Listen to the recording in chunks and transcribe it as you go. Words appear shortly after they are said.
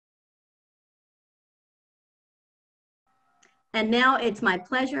And now it's my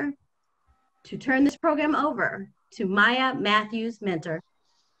pleasure to turn this program over to Maya Matthews-Mentor,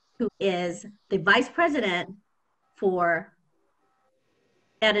 who is the Vice President for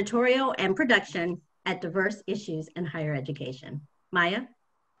Editorial and Production at Diverse Issues in Higher Education. Maya?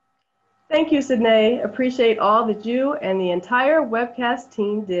 Thank you, Sydney. Appreciate all that you and the entire webcast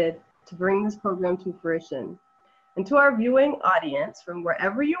team did to bring this program to fruition. And to our viewing audience from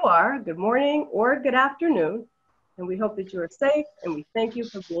wherever you are, good morning or good afternoon, and we hope that you are safe and we thank you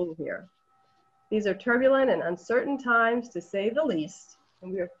for being here. These are turbulent and uncertain times, to say the least,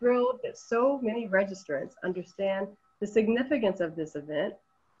 and we are thrilled that so many registrants understand the significance of this event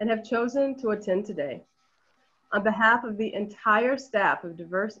and have chosen to attend today. On behalf of the entire staff of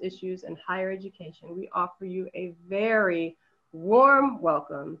Diverse Issues in Higher Education, we offer you a very warm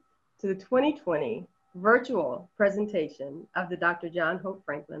welcome to the 2020 virtual presentation of the Dr. John Hope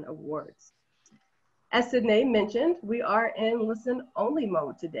Franklin Awards. As Sydney mentioned, we are in listen-only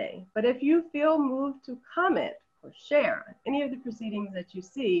mode today, but if you feel moved to comment or share any of the proceedings that you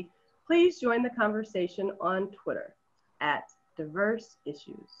see, please join the conversation on Twitter at Diverse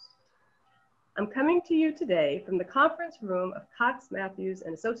Issues. I'm coming to you today from the conference room of Cox Matthews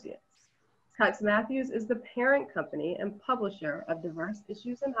and Associates. Cox Matthews is the parent company and publisher of Diverse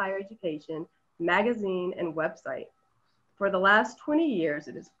Issues in Higher Education magazine and website. For the last 20 years,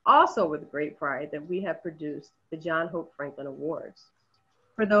 it is also with great pride that we have produced the John Hope Franklin Awards.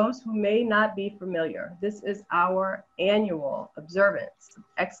 For those who may not be familiar, this is our annual observance of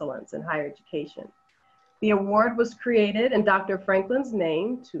excellence in higher education. The award was created in Dr. Franklin's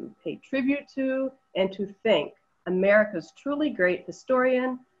name to pay tribute to and to thank America's truly great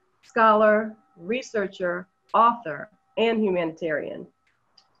historian, scholar, researcher, author, and humanitarian.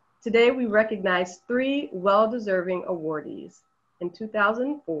 Today, we recognize 3 well-deserving awardees. In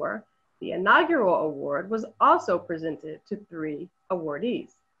 2004, the inaugural award was also presented to 3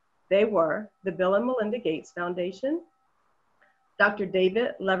 awardees. They were the Bill and Melinda Gates Foundation, Dr.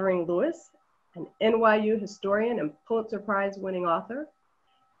 David Levering Lewis, an NYU historian and Pulitzer Prize winning author,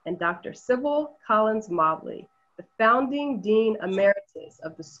 and Dr. Sybil Collins Mobley, the founding Dean Emeritus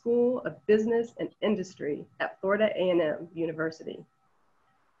of the School of Business and Industry at Florida A&M University.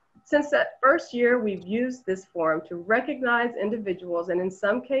 Since that first year, we've used this forum to recognize individuals and in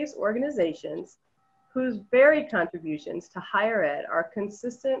some case organizations whose varied contributions to higher ed are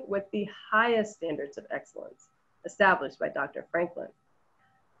consistent with the highest standards of excellence established by Dr. Franklin.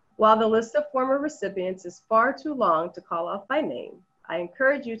 While the list of former recipients is far too long to call off by name, I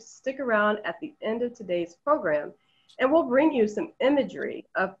encourage you to stick around at the end of today's program and we'll bring you some imagery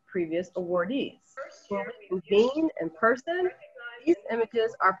of previous awardees. When we convene in person, these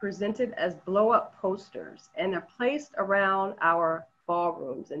images are presented as blow-up posters and they're placed around our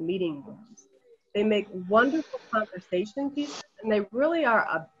ballrooms and meeting rooms. They make wonderful conversation pieces and they really are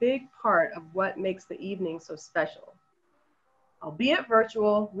a big part of what makes the evening so special. Albeit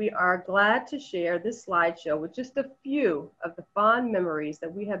virtual, we are glad to share this slideshow with just a few of the fond memories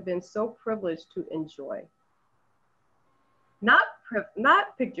that we have been so privileged to enjoy. Not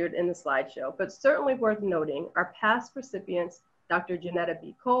pictured in the slideshow, but certainly worth noting are past recipients Dr. Janetta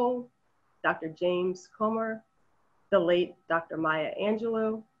B. Cole, Dr. James Comer, the late Dr. Maya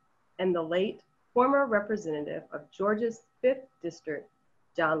Angelou, and the late former representative of Georgia's 5th District,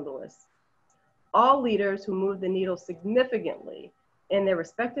 John Lewis. All leaders who moved the needle significantly in their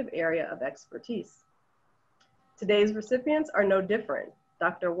respective area of expertise. Today's recipients are no different.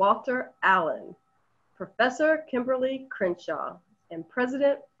 Dr. Walter Allan, Professor Kimberlé Crenshaw, and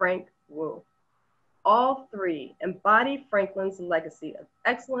President Frank Wu. All 3 embody Franklin's legacy of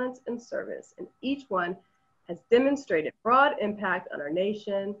excellence and service, and each one has demonstrated broad impact on our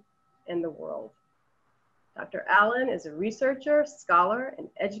nation and the world. Dr. Allan is a researcher, scholar, and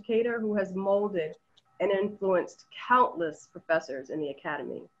educator who has molded and influenced countless professors in the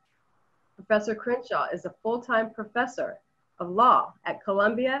academy. Professor Crenshaw is a full-time professor of law at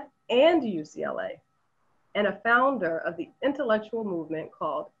Columbia and UCLA, and a founder of the intellectual movement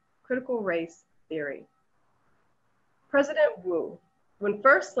called Critical Race Theory. President Wu, when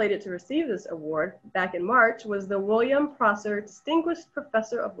first slated to receive this award back in March, was the William Prosser Distinguished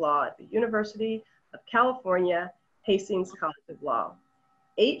Professor of Law at the University of California, Hastings College of Law.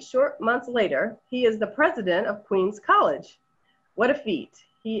 8 short months later, he is the president of Queens College. What a feat.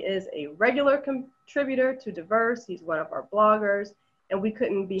 He is a regular contributor to Diverse. He's one of our bloggers, and we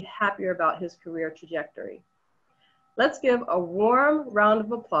couldn't be happier about his career trajectory. Let's give a warm round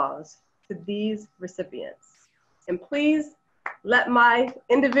of applause to these recipients. And please let my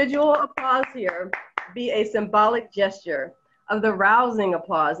individual applause here be a symbolic gesture of the rousing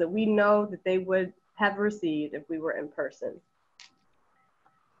applause that we know that they would have received if we were in person.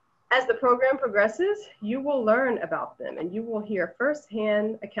 As the program progresses, you will learn about them and you will hear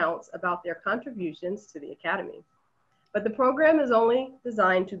firsthand accounts about their contributions to the Academy. But the program is only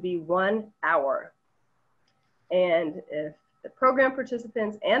designed to be 1 hour. And if the program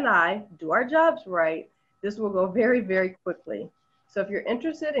participants and I do our jobs right, this will go very, very quickly. So if you're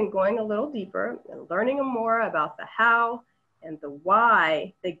interested in going a little deeper and learning more about the how and the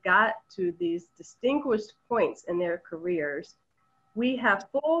why they got to these distinguished points in their careers, we have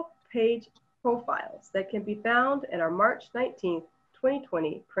full page profiles that can be found in our March 19th,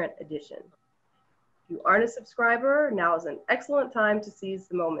 2020 print edition. If you aren't a subscriber, now is an excellent time to seize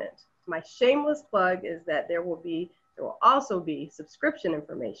the moment. My shameless plug is that there will also be subscription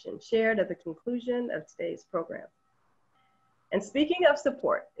information shared at the conclusion of today's program. And speaking of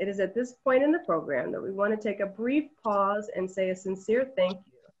support, it is at this point in the program that we want to take a brief pause and say a sincere thank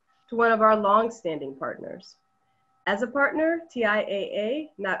you to one of our long-standing partners. As a partner, TIAA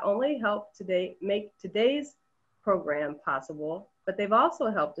not only helped make today's program possible, but they've also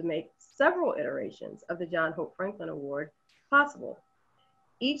helped to make several iterations of the John Hope Franklin Award possible.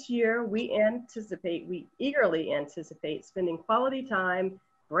 Each year, we eagerly anticipate spending quality time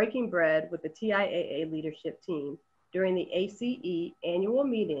breaking bread with the TIAA leadership team during the ACE annual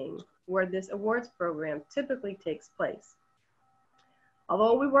meeting where this awards program typically takes place.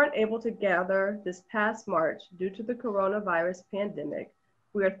 Although we weren't able to gather this past March due to the coronavirus pandemic,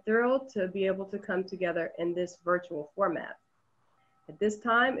 we are thrilled to be able to come together in this virtual format. At this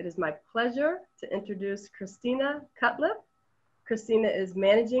time, it is my pleasure to introduce Christina Cutlip. Christina is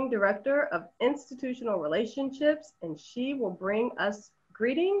Managing Director of Institutional Relationships, and she will bring us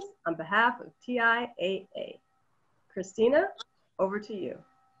greetings on behalf of TIAA. Christina, over to you.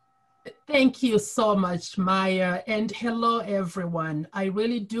 Thank you so much, Maya, and hello, everyone. I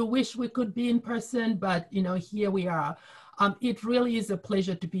really do wish we could be in person, but here we are. It really is a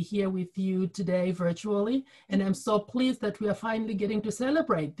pleasure to be here with you today virtually, and I'm so pleased that we are finally getting to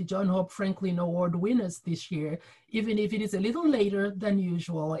celebrate the John Hope Franklin Award winners this year, even if it is a little later than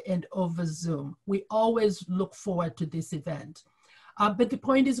usual and over Zoom. We always look forward to this event. But the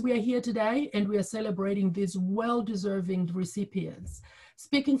point is we are here today and we are celebrating these well-deserving recipients.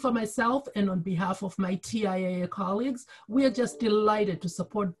 Speaking for myself and on behalf of my TIAA colleagues, we are just delighted to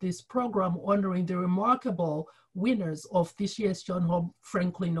support this program honoring the remarkable winners of this year's John Hope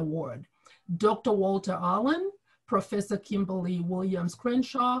Franklin Award: Dr. Walter Allan, Professor Kimberlé Williams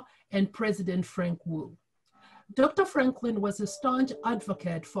Crenshaw, and President Frank Wu. Dr. Franklin was a staunch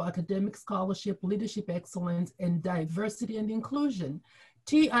advocate for academic scholarship, leadership excellence, and diversity and inclusion.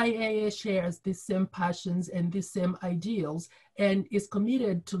 TIAA shares these same passions and these same ideals and is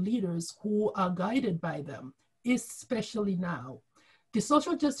committed to leaders who are guided by them, especially now. The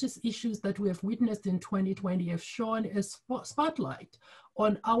social justice issues that we have witnessed in 2020 have shone a spotlight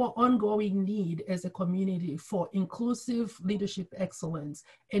on our ongoing need as a community for inclusive leadership excellence,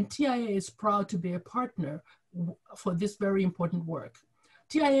 and TIAA is proud to be a partner for this very important work.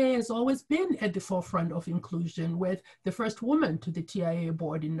 TIAA has always been at the forefront of inclusion, with the first woman to the TIAA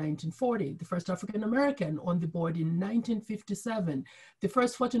board in 1940, the first African-American on the board in 1957, the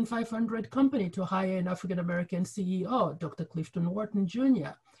first Fortune 500 company to hire an African-American CEO, Dr. Clifton Wharton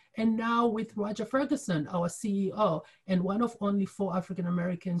Jr., and now with Roger Ferguson, our CEO, and one of only 4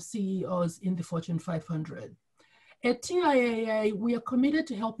 African-American CEOs in the Fortune 500. At TIAA, we are committed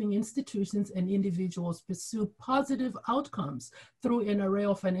to helping institutions and individuals pursue positive outcomes through an array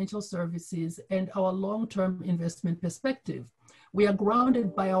of financial services and our long-term investment perspective. We are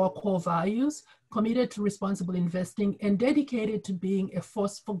grounded by our core values, committed to responsible investing, and dedicated to being a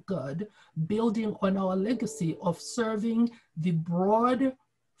force for good, building on our legacy of serving the broad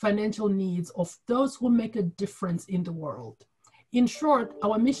financial needs of those who make a difference in the world. In short,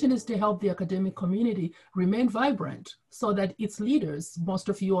 our mission is to help the academic community remain vibrant so that its leaders, most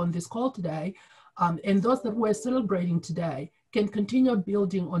of you on this call today, and those that we're celebrating today, can continue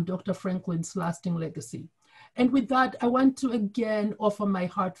building on Dr. Franklin's lasting legacy. And with that, I want to again offer my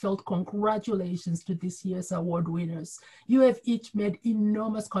heartfelt congratulations to this year's award winners. You have each made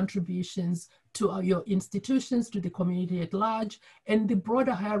enormous contributions to your institutions, to the community at large, and the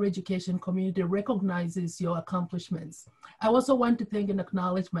broader higher education community recognizes your accomplishments. I also want to thank and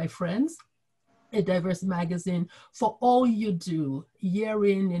acknowledge my friends at Diverse Magazine for all you do year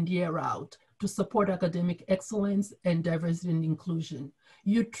in and year out to support academic excellence and diversity and inclusion.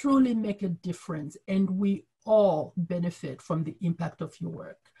 You truly make a difference, and we all benefit from the impact of your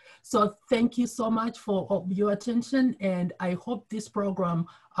work. So thank you so much for your attention, and I hope this program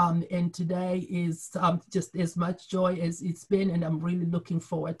and today is just as much joy as it's been, and I'm really looking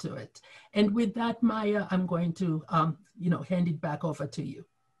forward to it. And with that, Maya, I'm going to hand it back over to you.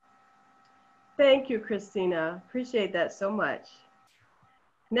 Thank you, Christina. Appreciate that so much.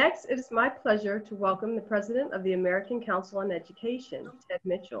 Next, it is my pleasure to welcome the President of the American Council on Education, Ted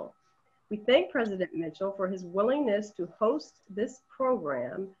Mitchell. We thank President Mitchell for his willingness to host this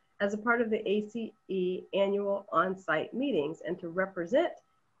program as a part of the ACE annual on-site meetings and to represent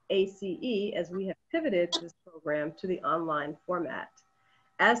ACE as we have pivoted this program to the online format.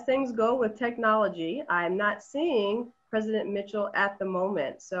 As things go with technology, I'm not seeing President Mitchell at the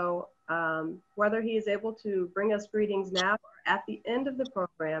moment. So whether he is able to bring us greetings now or at the end of the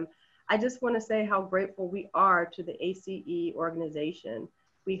program, I just want to say how grateful we are to the ACE organization.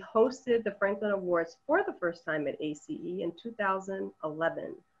 We hosted the Franklin Awards for the first time at ACE in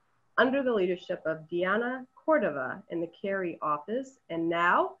 2011 under the leadership of Diana Cordova in the Cary office. And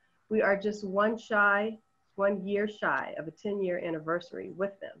now we are just 1 year shy of a 10-year anniversary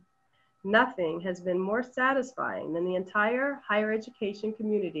with them. Nothing has been more satisfying than the entire higher education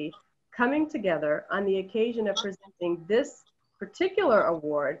community coming together on the occasion of presenting this particular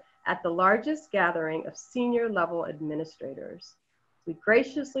award at the largest gathering of senior level administrators. We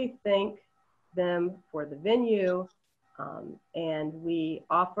graciously thank them for the venue, and we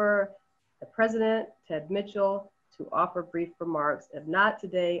offer the President, Ted Mitchell, to offer brief remarks, if not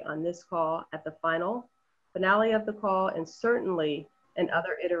today on this call, at the finale of the call, and certainly in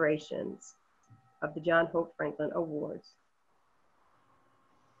other iterations of the John Hope Franklin Awards.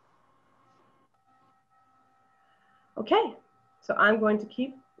 Okay, so I'm going to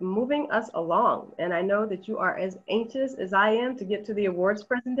keep moving us along, and I know that you are as anxious as I am to get to the awards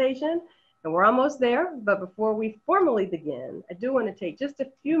presentation, and we're almost there. But before we formally begin, I do want to take just a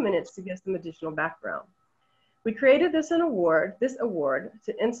few minutes to give some additional background. We created this award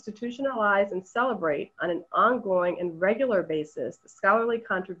to institutionalize and celebrate on an ongoing and regular basis the scholarly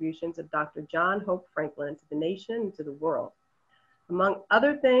contributions of Dr. John Hope Franklin to the nation and to the world. Among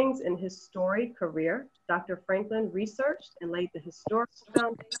other things in his storied career, Dr. Franklin researched and laid the historical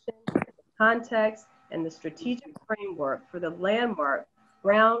foundation, context, and the strategic framework for the landmark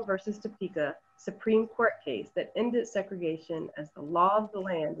Brown versus Topeka Supreme Court case that ended segregation as the law of the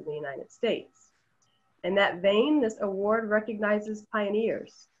land in the United States. In that vein, this award recognizes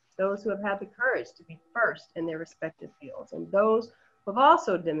pioneers, those who have had the courage to be first in their respective fields, and those who have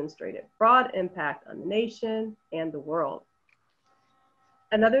also demonstrated broad impact on the nation and the world.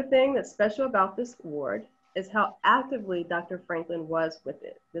 Another thing that's special about this award is how actively Dr. Franklin was with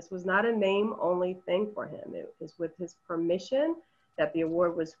it. This was not a name-only thing for him. It was with his permission that the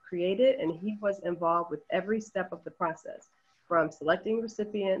award was created, and he was involved with every step of the process, from selecting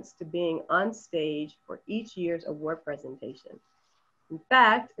recipients to being on stage for each year's award presentation. In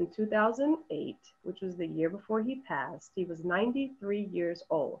fact, in 2008, which was the year before he passed, he was 93 years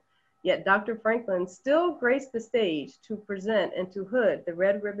old. Yet Dr. Franklin still graced the stage to present and to hood the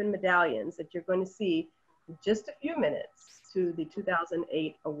red ribbon medallions that you're going to see in just a few minutes to the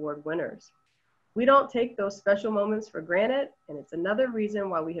 2008 award winners. We don't take those special moments for granted, and it's another reason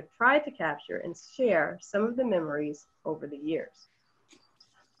why we have tried to capture and share some of the memories over the years.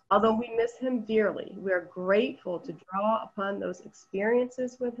 Although we miss him dearly, we are grateful to draw upon those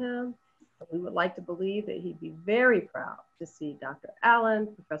experiences with him, and we would like to believe that he'd be very proud to see Dr.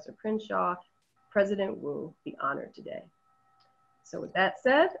 Allan, Professor Crenshaw, President Wu be honored today. So with that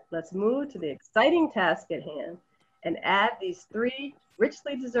said, let's move to the exciting task at hand and add these 3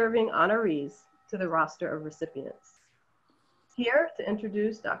 richly deserving honorees to the roster of recipients. Here to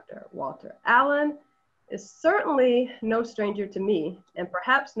introduce Dr. Walter Allan is certainly no stranger to me, and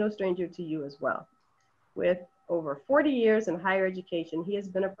perhaps no stranger to you as well. With over 40 years in higher education, he has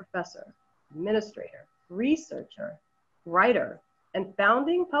been a professor, administrator, researcher, writer, and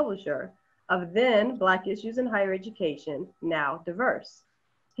founding publisher of then Black Issues in Higher Education, now Diverse.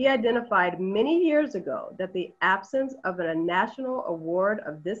 He identified many years ago that the absence of a national award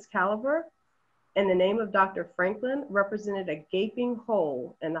of this caliber in the name of Dr. Franklin represented a gaping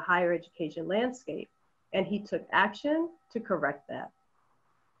hole in the higher education landscape, and he took action to correct that.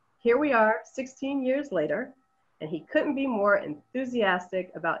 Here we are 16 years later, and he couldn't be more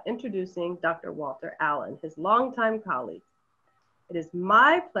enthusiastic about introducing Dr. Walter Allan, his longtime colleague. It is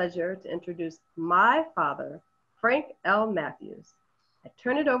my pleasure to introduce my father, Frank L. Matthews. I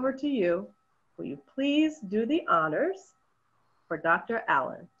turn it over to you. Will you please do the honors for Dr.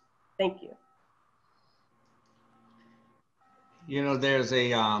 Allan? Thank you. You know, there's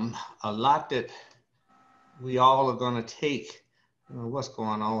a lot that we all are going to take. You know, what's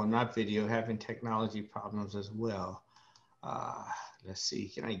going on in my video, having technology problems as well. Let's see,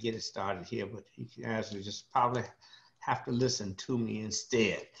 can I get it started here? But you guys will just probably have to listen to me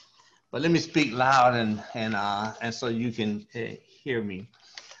instead. But let me speak loud and so you can hear me.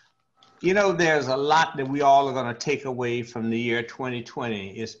 You know, there's a lot that we all are going to take away from the year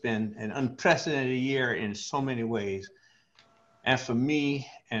 2020. It's been an unprecedented year in so many ways. And for me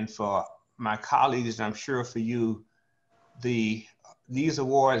and for my colleagues, and I'm sure for you, these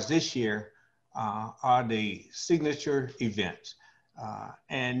awards this year are the signature events.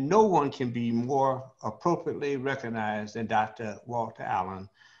 And no one can be more appropriately recognized than Dr. Walter Allan.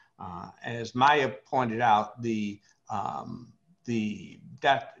 As Maya pointed out,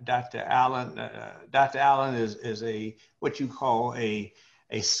 Dr. Allan is a what you call a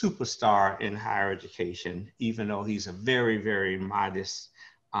superstar in higher education, even though he's a very, very modest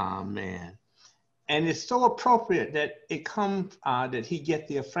man. And it's so appropriate that it comes that he get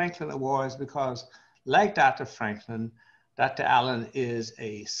the Franklin Awards because, like Dr. Franklin, Dr. Allan is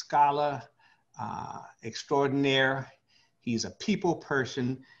a scholar extraordinaire. He's a people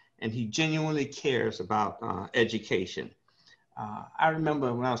person, and he genuinely cares about education. I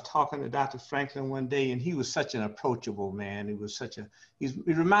remember when I was talking to Dr. Franklin one day, and he was such an approachable man. He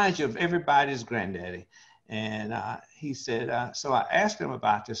reminds you of everybody's granddaddy. And he said, so I asked him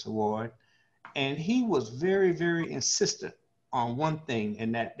about this award, and he was very, very insistent on one thing,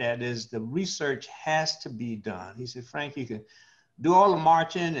 and that is the research has to be done. He said, Frank, you can do all the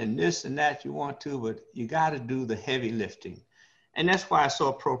marching and this and that you want to, but you got to do the heavy lifting. And that's why it's so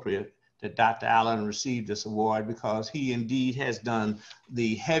appropriate that Dr. Allan received this award, because he indeed has done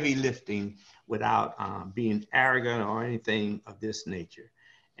the heavy lifting without being arrogant or anything of this nature.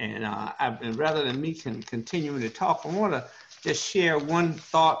 And rather than me continuing to talk, I want to just share one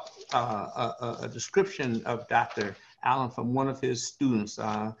thought, a description of Dr. Allan from one of his students,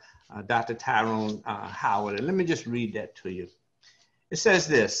 Dr. Tyrone Howard. And let me just read that to you. It says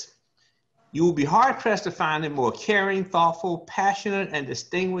this: "You will be hard-pressed to find a more caring, thoughtful, passionate, and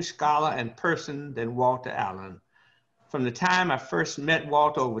distinguished scholar and person than Walter Allan. From the time I first met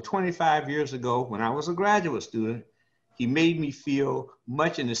Walter over 25 years ago when I was a graduate student, he made me feel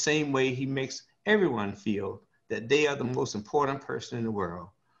much in the same way he makes everyone feel, that they are the most important person in the world.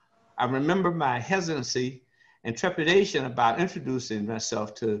 I remember my hesitancy and trepidation about introducing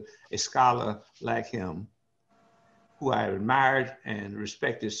myself to a scholar like him, who I admired and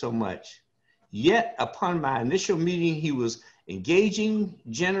respected so much. Yet upon my initial meeting, he was engaging,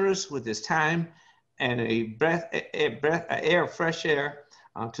 generous with his time, and an air of fresh air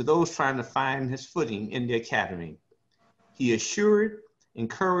to those trying to find his footing in the academy. He assured,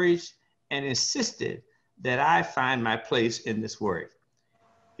 encouraged, and insisted that I find my place in this work.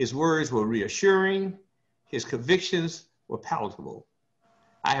 His words were reassuring, his convictions were palatable.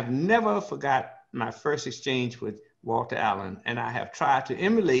 I have never forgot my first exchange with Walter Allan, and I have tried to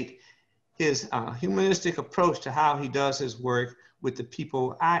emulate his humanistic approach to how he does his work with the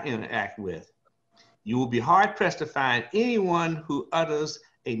people I interact with. You will be hard-pressed to find anyone who utters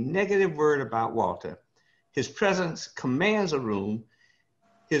a negative word about Walter. His presence commands a room,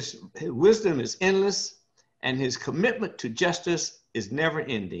 his wisdom is endless, and his commitment to justice is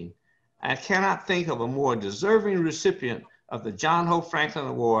never-ending. I cannot think of a more deserving recipient of the John Hope Franklin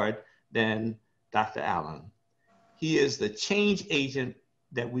Award than Dr. Allan. He is the change agent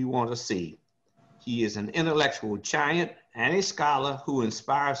that we want to see. He is an intellectual giant and a scholar who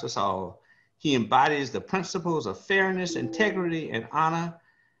inspires us all. He embodies the principles of fairness, integrity, and honor,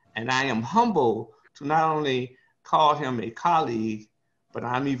 and I am humbled to not only call him a colleague, but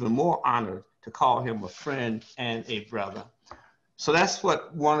I'm even more honored to call him a friend and a brother." So that's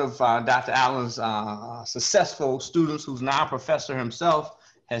what one of Dr. Allan's successful students, who's now a professor himself,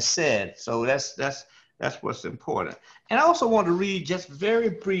 has said. So that's what's important. And I also want to read just very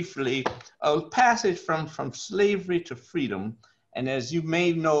briefly a passage from Slavery to Freedom. And as you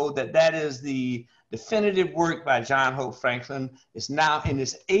may know, that is the definitive work by John Hope Franklin. It's now in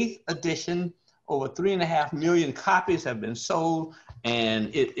its 8th edition. Over 3.5 million copies have been sold, and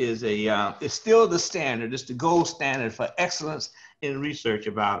it is it's still the standard. It's the gold standard for excellence in research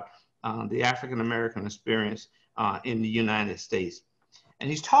about the African-American experience in the United States. And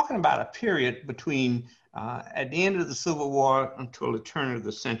he's talking about a period between at the end of the Civil War until the turn of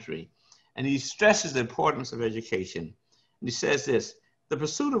the century. And he stresses the importance of education. And he says this: "The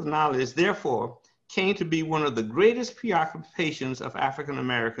pursuit of knowledge, therefore, came to be one of the greatest preoccupations of African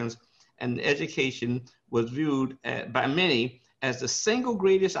Americans, and education was viewed by many as the single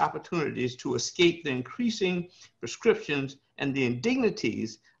greatest opportunities to escape the increasing prescriptions and the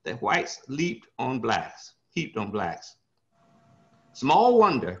indignities that whites heaped on blacks. Small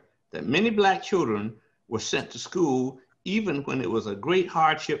wonder that many black children were sent to school even when it was a great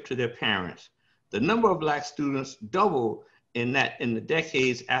hardship to their parents. The number of black students doubled in the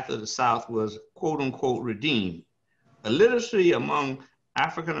decades after the South was quote unquote redeemed. Illiteracy among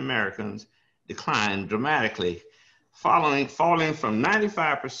African Americans declined dramatically, falling from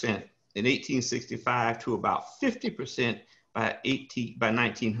 95% in 1865 to about 50% by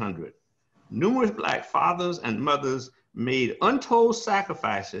 1900. Numerous Black fathers and mothers made untold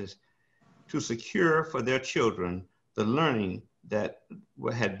sacrifices to secure for their children the learning that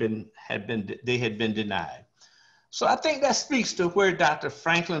they had been denied. So I think that speaks to where Dr.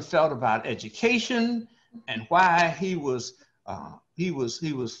 Franklin felt about education and why he was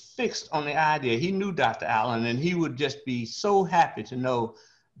fixed on the idea. He knew Dr. Allan, and he would just be so happy to know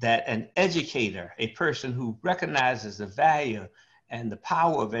that an educator, a person who recognizes the value and the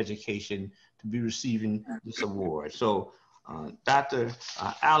power of education, to be receiving this award. So Dr.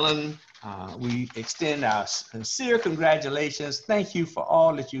 Allan, we extend our sincere congratulations. Thank you for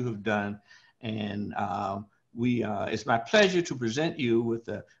all that you have done. And it's my pleasure to present you with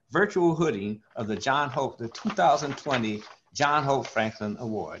the virtual hooding of the 2020 John Hope Franklin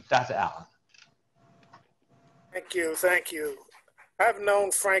Award. Dr. Allan. Thank you, thank you. I've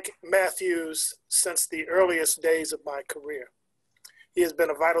known Frank Matthews since the earliest days of my career. He has been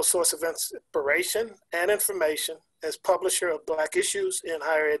a vital source of inspiration and information as publisher of Black Issues in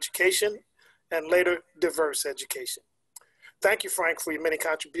Higher Education and later Diverse Education. Thank you, Frank, for your many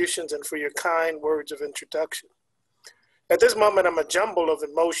contributions and for your kind words of introduction. At this moment, I'm a jumble of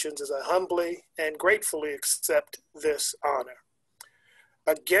emotions as I humbly and gratefully accept this honor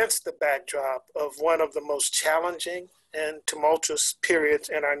against the backdrop of one of the most challenging and tumultuous periods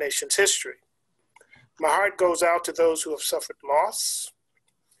in our nation's history. My heart goes out to those who have suffered loss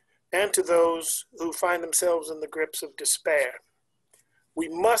and to those who find themselves in the grips of despair. We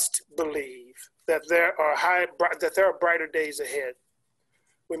must believe that there are brighter days ahead.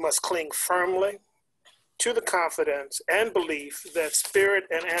 We must cling firmly to the confidence and belief that spirit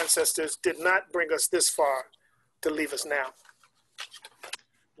and ancestors did not bring us this far to leave us now.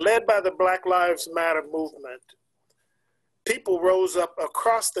 Led by the Black Lives Matter movement, people rose up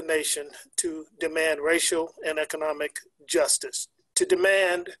across the nation to demand racial and economic justice, to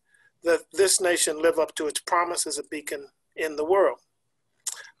demand that this nation live up to its promise as a beacon in the world.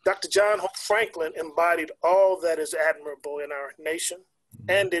 Dr. John Hope Franklin embodied all that is admirable in our nation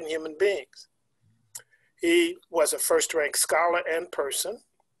and in human beings. He was a first-rank scholar and person,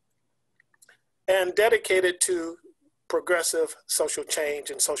 and dedicated to progressive social change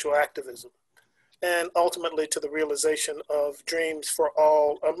and social activism, and ultimately to the realization of dreams for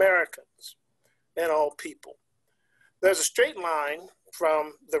all Americans and all people. There's a straight line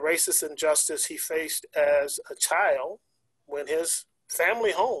from the racist injustice he faced as a child when his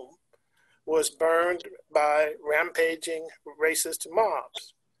family home was burned by rampaging racist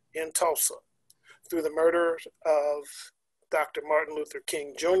mobs in Tulsa, through the murder of Dr. Martin Luther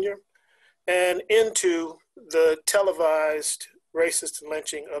King Jr., and into the televised racist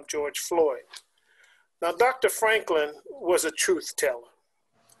lynching of George Floyd. Now, Dr. Franklin was a truth teller,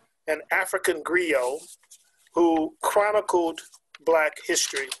 an African griot who chronicled Black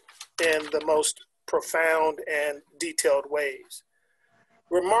history in the most profound and detailed ways.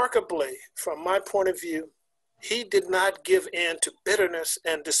 Remarkably, from my point of view, he did not give in to bitterness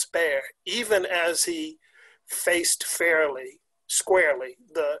and despair, even as he faced squarely,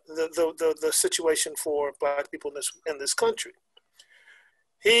 the situation for Black people in this country.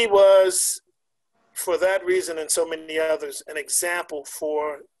 He was, for that reason and so many others, an example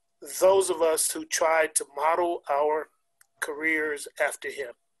for those of us who tried to model our careers after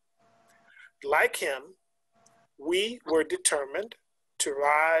him. Like him, we were determined to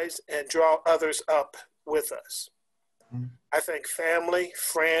rise and draw others up with us. I thank family,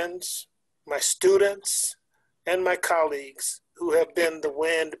 friends, my students, and my colleagues who have been the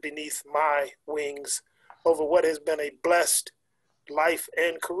wind beneath my wings over what has been a blessed life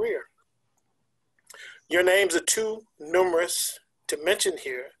and career. Your names are too numerous to mention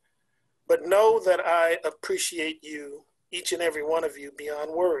here, but know that I appreciate you, each and every one of you,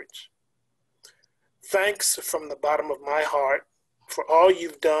 beyond words. Thanks from the bottom of my heart for all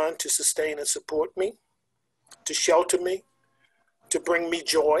you've done to sustain and support me, to shelter me, to bring me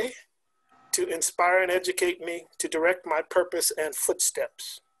joy, to inspire and educate me, to direct my purpose and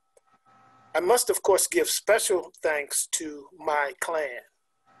footsteps. I must, of course, give special thanks to my clan,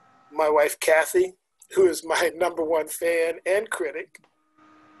 my wife, Kathy, who is my #1 fan and critic,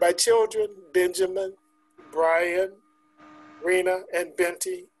 my children, Benjamin, Brian, Rena, and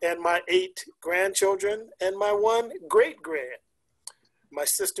Benty, and my 8 grandchildren, and my 1 great-grand, my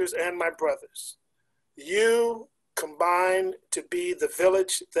sisters and my brothers. You combine to be the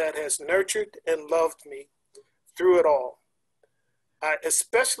village that has nurtured and loved me through it all. I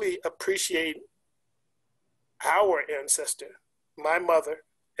especially appreciate our ancestor, my mother,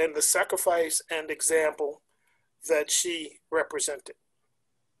 and the sacrifice and example that she represented.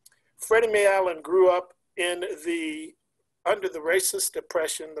 Freddie Mae Allan grew up under the racist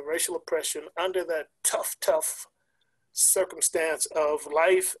oppression, the racial oppression, under that tough circumstance of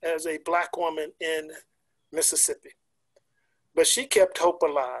life as a Black woman in Mississippi. But she kept hope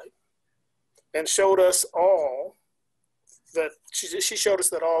alive and showed us all that she showed us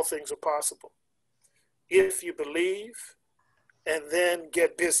that all things are possible if you believe and then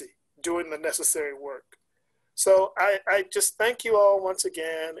get busy doing the necessary work. So I just thank you all once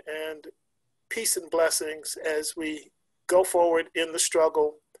again, and peace and blessings as we go forward in the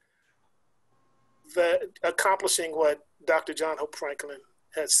struggle, accomplishing what Dr. John Hope Franklin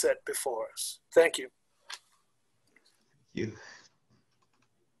has set before us. Thank you. Thank you.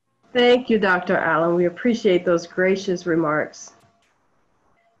 Thank you, Dr. Allan. We appreciate those gracious remarks.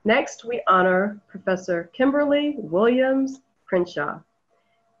 Next, we honor Professor Kimberlé Williams Crenshaw.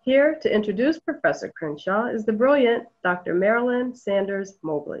 Here to introduce Professor Crenshaw is the brilliant Dr. Marilyn Sanders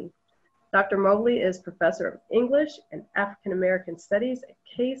Mobley. Dr. Mobley is Professor of English and African American Studies at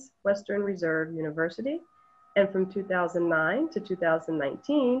Case Western Reserve University, and from 2009 to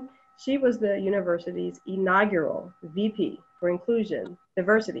 2019, she was the university's inaugural VP for Inclusion,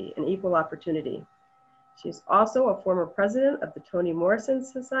 Diversity, and Equal Opportunity. She's also a former president of the Toni Morrison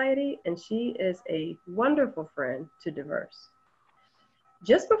Society, and she is a wonderful friend to Diverse.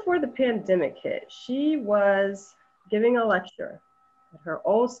 Just before the pandemic hit, she was giving a lecture at her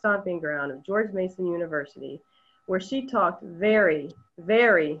old stomping ground of George Mason University, where she talked very,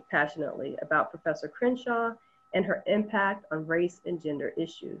 very passionately about Professor Crenshaw and her impact on race and gender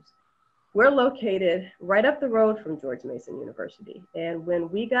issues. We're located right up the road from George Mason University, and when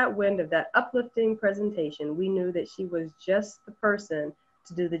we got wind of that uplifting presentation, we knew that she was just the person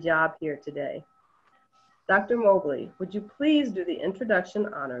to do the job here today. Dr. Mobley, would you please do the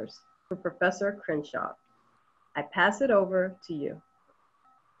introduction honors for Professor Crenshaw? I pass it over to you.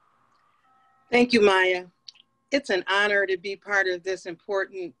 Thank you, Maya. It's an honor to be part of this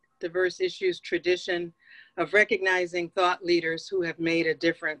important diverse issues tradition of recognizing thought leaders who have made a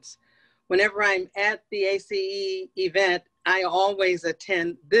difference. Whenever I'm at the ACE event, I always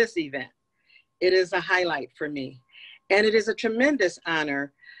attend this event. It is a highlight for me. And it is a tremendous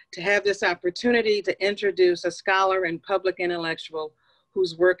honor to have this opportunity to introduce a scholar and public intellectual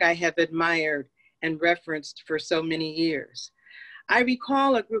whose work I have admired and referenced for so many years. I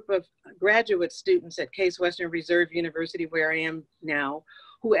recall a group of graduate students at Case Western Reserve University, where I am now,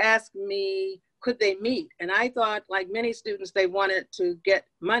 who asked me, could they meet? And I thought, like many students, they wanted to get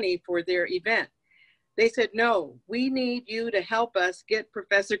money for their event. They said, no, we need you to help us get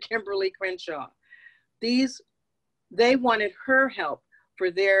Professor Kimberlé Crenshaw. They wanted her help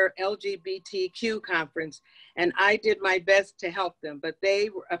for their LGBTQ conference, and I did my best to help them, but they,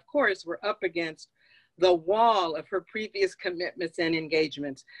 of course, were up against the wall of her previous commitments and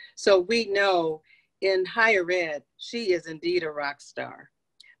engagements. So we know in higher ed, she is indeed a rock star.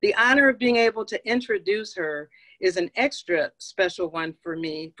 The honor of being able to introduce her is an extra special one for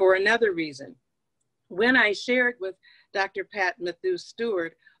me for another reason. When I shared with Dr. Pat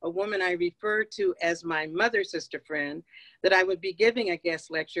Matthews-Stewart, a woman I refer to as my mother sister friend, that I would be giving a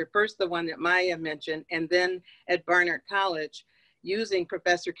guest lecture, first the one that Maya mentioned, and then at Barnard College, using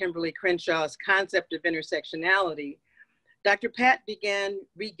Professor Kimberlé Crenshaw's concept of intersectionality, Dr. Pat began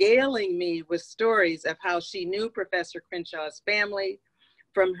regaling me with stories of how she knew Professor Crenshaw's family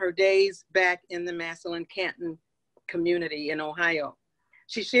from her days back in the Massillon-Canton community in Ohio.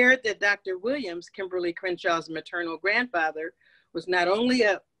 She shared that Dr. Williams, Kimberlé Crenshaw's maternal grandfather, was not only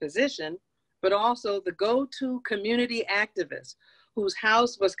a physician, but also the go-to community activist whose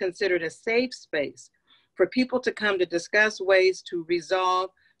house was considered a safe space for people to come to discuss ways to resolve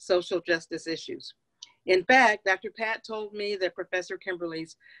social justice issues. In fact, Dr. Pat told me that Professor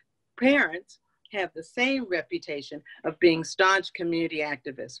Kimberlé's parents have the same reputation of being staunch community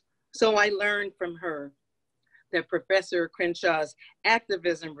activists. So I learned from her that Professor Crenshaw's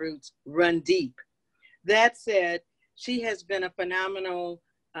activism roots run deep. That said, she has been a phenomenal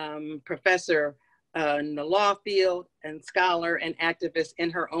professor in the law field and scholar and activist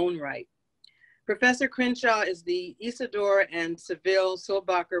in her own right. Professor Crenshaw is the Isidore and Seville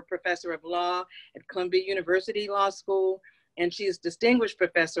Solbacher Professor of Law at Columbia University Law School, and she is Distinguished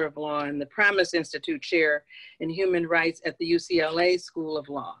Professor of Law and the Promise Institute Chair in Human Rights at the UCLA School of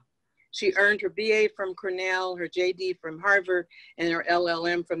Law. She earned her BA from Cornell, her JD from Harvard, and her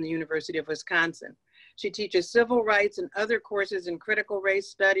LLM from the University of Wisconsin. She teaches civil rights and other courses in critical race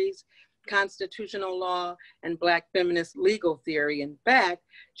studies, constitutional law, and Black feminist legal theory. In fact,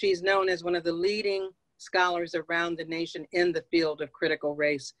 she's known as one of the leading scholars around the nation in the field of critical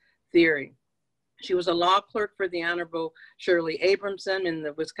race theory. She was a law clerk for the Honorable Shirley Abramson in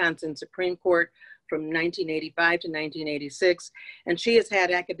the Wisconsin Supreme Court from 1985 to 1986, and she has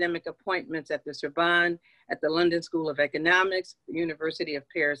had academic appointments at the Sorbonne, at the London School of Economics, the University of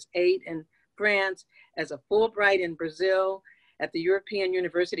Paris 8 in France, as a Fulbright in Brazil, at the European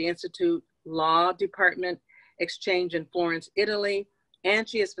University Institute Law Department Exchange in Florence, Italy, and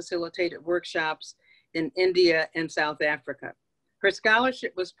she has facilitated workshops in India and South Africa. Her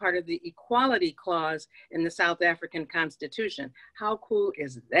scholarship was part of the Equality Clause in the South African Constitution. How cool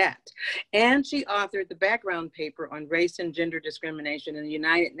is that? And she authored the background paper on race and gender discrimination in the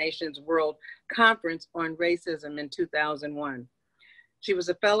United Nations World Conference on Racism in 2001. She was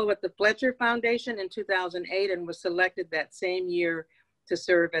a fellow at the Fletcher Foundation in 2008 and was selected that same year to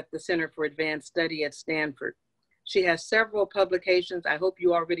serve at the Center for Advanced Study at Stanford. She has several publications. I hope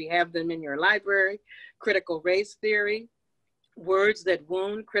you already have them in your library. Critical Race Theory, Words That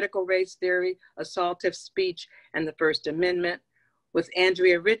Wound, Critical Race Theory, Assaultive Speech, and the First Amendment. With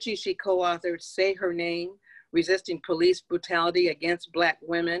Andrea Ritchie, she co-authored Say Her Name, Resisting Police Brutality Against Black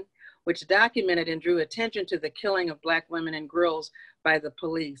Women, which documented and drew attention to the killing of Black women and girls by the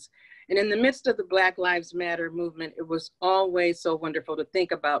police. And in the midst of the Black Lives Matter movement, it was always so wonderful to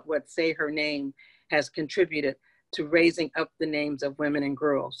think about what Say Her Name has contributed to raising up the names of women and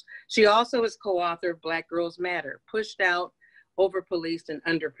girls. She also is co-author of Black Girls Matter, Pushed Out, Over-Policed, and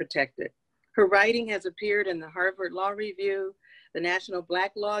Underprotected. Her writing has appeared in the Harvard Law Review, the National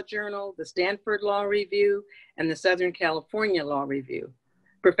Black Law Journal, the Stanford Law Review, and the Southern California Law Review.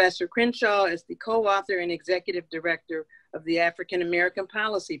 Professor Crenshaw is the co-author and executive director of the African American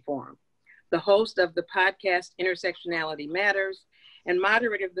Policy Forum, the host of the podcast Intersectionality Matters, and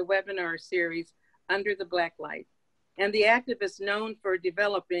moderator of the webinar series Under the Black Light, and the activist known for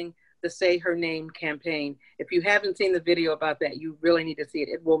developing the Say Her Name campaign. If you haven't seen the video about that, you really need to see it.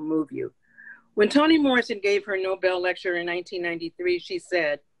 It will move you. When Toni Morrison gave her Nobel lecture in 1993, she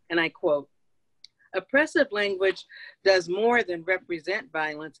said, and I quote, "Oppressive language does more than represent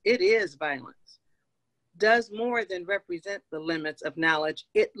violence, it is violence. Does more than represent the limits of knowledge,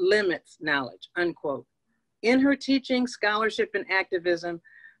 it limits knowledge," unquote. In her teaching, scholarship, and activism,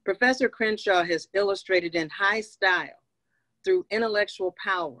 Professor Crenshaw has illustrated in high style, through intellectual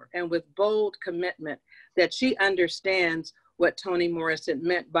power and with bold commitment, that she understands what Toni Morrison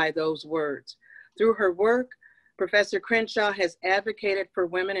meant by those words. Through her work, Professor Crenshaw has advocated for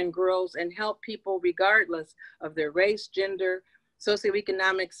women and girls and helped people regardless of their race, gender,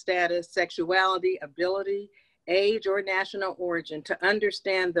 socioeconomic status, sexuality, ability, age, or national origin to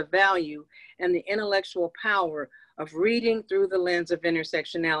understand the value and the intellectual power of reading through the lens of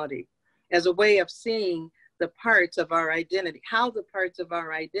intersectionality as a way of seeing the parts of our identity, how the parts of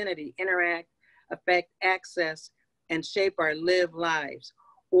our identity interact, affect, access, and shape our lived lives.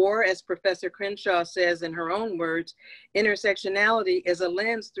 Or as Professor Crenshaw says in her own words, intersectionality is a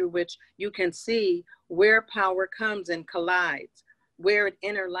lens through which you can see where power comes and collides, where it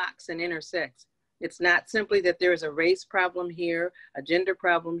interlocks and intersects. It's not simply that there is a race problem here, a gender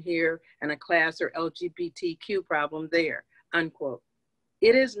problem here, and a class or LGBTQ problem there, unquote.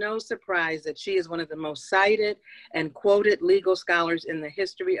 It is no surprise that she is one of the most cited and quoted legal scholars in the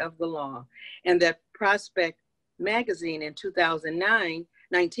history of the law, and that Prospect magazine in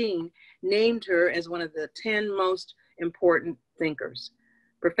 2019 named her as one of the 10 most important thinkers.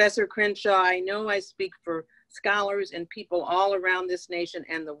 Professor Crenshaw, I know I speak for scholars and people all around this nation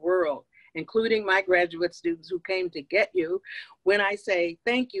and the world, including my graduate students who came to get you, when I say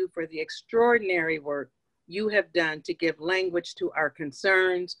thank you for the extraordinary work you have done to give language to our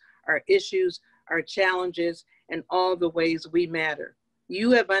concerns, our issues, our challenges, and all the ways we matter.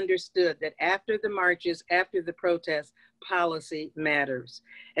 You have understood that after the marches, after the protests, policy matters.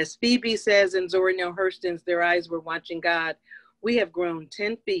 As Phoebe says in Zora Neale Hurston's Their Eyes Were Watching God, we have grown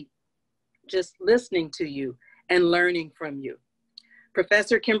 10 feet just listening to you and learning from you.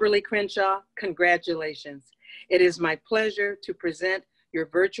 Professor Kimberlé Crenshaw, congratulations. It is my pleasure to present your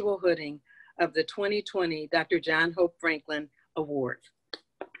virtual hooding of the 2020 Dr. John Hope Franklin Award.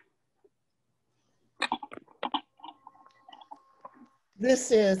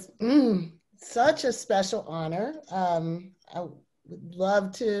 This is such a special honor. I would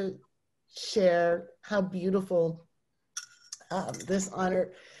love to share how beautiful this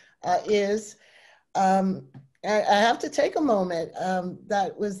honor is. I have to take a moment.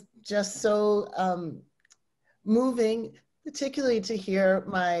 That was just so moving, particularly to hear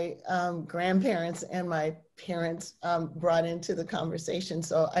my grandparents and my parents brought into the conversation.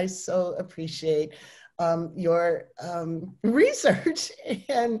 So I so appreciate your research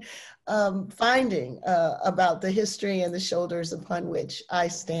and finding about the history and the shoulders upon which I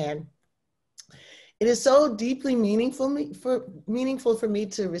stand. It is so deeply meaningful for me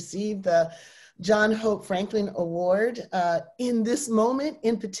to receive the John Hope Franklin Award in this moment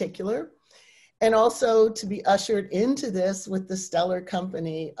in particular, and also to be ushered into this with the stellar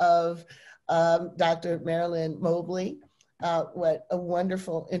company of Dr. Marilyn Mobley. What a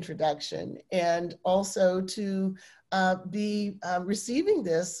wonderful introduction. And also to be receiving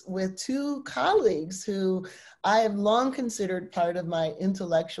this with two colleagues who I have long considered part of my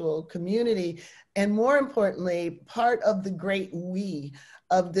intellectual community, and more importantly, part of the great we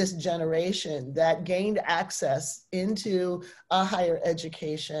of this generation that gained access into a higher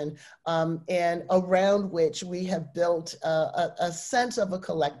education and around which we have built a sense of a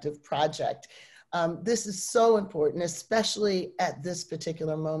collective project. This is so important, especially at this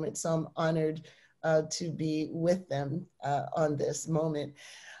particular moment. So I'm honored to be with them on this moment.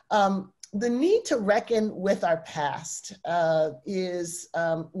 The need to reckon with our past is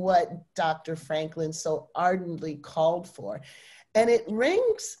what Dr. Franklin so ardently called for. And it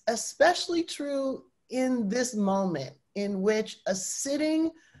rings especially true in this moment in which a sitting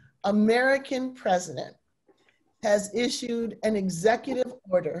American president has issued an executive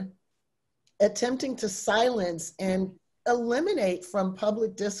order attempting to silence and eliminate from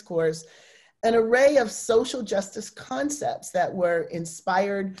public discourse an array of social justice concepts that were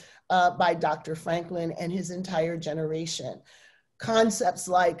inspired by Dr. Franklin and his entire generation. Concepts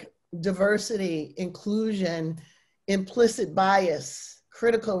like diversity, inclusion, implicit bias,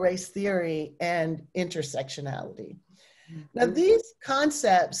 critical race theory, and intersectionality. Now, these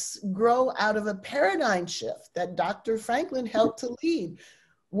concepts grow out of a paradigm shift that Dr. Franklin helped to lead,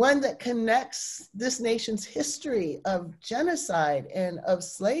 one that connects this nation's history of genocide and of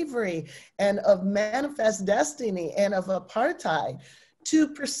slavery and of manifest destiny and of apartheid to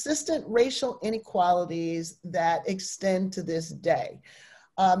persistent racial inequalities that extend to this day.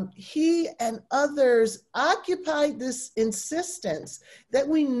 He and others occupied this insistence that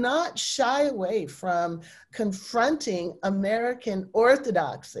we not shy away from confronting American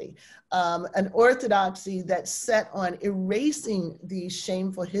orthodoxy, an orthodoxy that's set on erasing these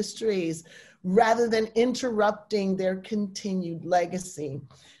shameful histories rather than interrupting their continued legacy.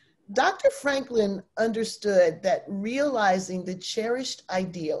 Dr. Franklin understood that realizing the cherished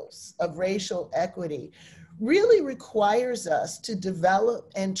ideals of racial equity really requires us to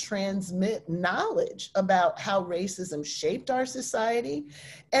develop and transmit knowledge about how racism shaped our society,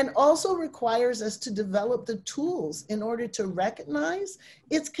 and also requires us to develop the tools in order to recognize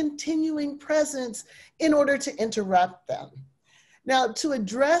its continuing presence in order to interrupt them. Now, to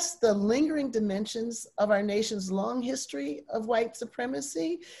address the lingering dimensions of our nation's long history of white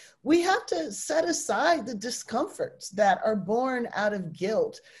supremacy, we have to set aside the discomforts that are born out of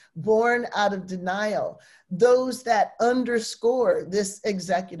guilt, born out of denial, those that underscore this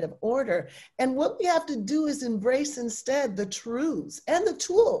executive order. And what we have to do is embrace instead the truths and the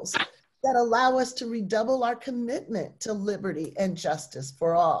tools that allow us to redouble our commitment to liberty and justice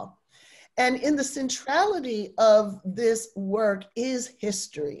for all. And in the centrality of this work is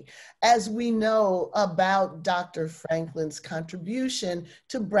history, as we know about Dr. Franklin's contribution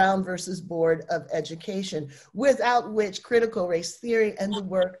to Brown versus Board of Education, without which critical race theory and the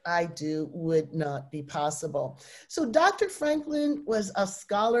work I do would not be possible. So Dr. Franklin was a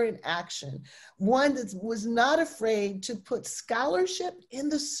scholar in action, one that was not afraid to put scholarship in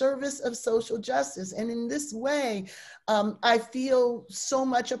the service of social justice. And in this way, I feel so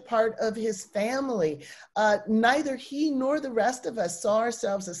much a part of his family. Neither he nor the rest of us saw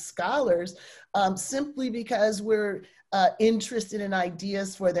ourselves as scholars simply because we're interested in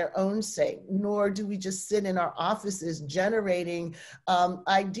ideas for their own sake, nor do we just sit in our offices generating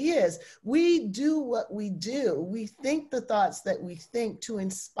ideas. We do what we do. We think the thoughts that we think to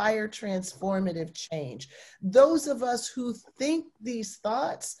inspire transformative change. Those of us who think these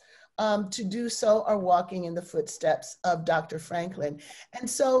thoughts to do so are walking in the footsteps of Dr. Franklin. And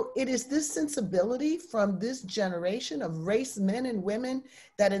so it is this sensibility from this generation of race men and women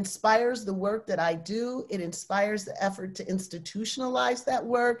that inspires the work that I do. It inspires the effort to institutionalize that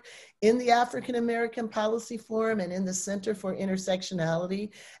work in the African American Policy Forum and in the Center for Intersectionality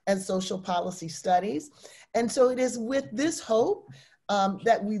and Social Policy Studies. And so it is with this hope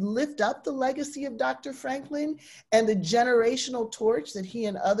that we lift up the legacy of Dr. Franklin and the generational torch that he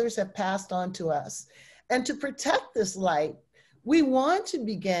and others have passed on to us. And to protect this light, we want to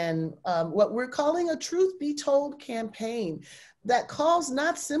begin what we're calling a Truth Be Told campaign, that calls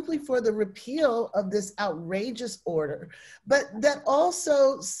not simply for the repeal of this outrageous order, but that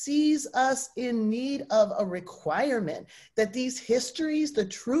also sees us in need of a requirement that these histories, the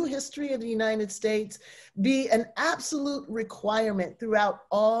true history of the United States, be an absolute requirement throughout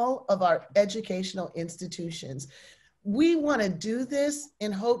all of our educational institutions. We want to do this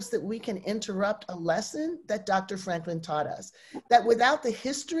in hopes that we can interrupt a lesson that Dr. Franklin taught us, that without the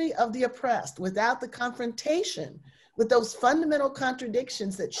history of the oppressed, without the confrontation with those fundamental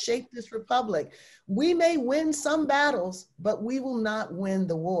contradictions that shape this republic, we may win some battles, but we will not win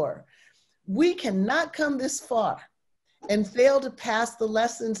the war. We cannot come this far and fail to pass the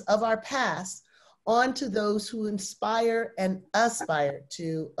lessons of our past on to those who inspire and aspire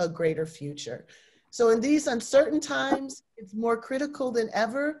to a greater future. So in these uncertain times, it's more critical than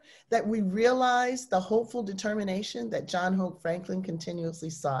ever that we realize the hopeful determination that John Hope Franklin continuously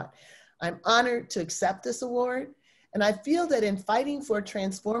sought. I'm honored to accept this award. And I feel that in fighting for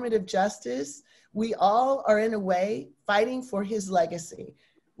transformative justice, we all are in a way fighting for his legacy.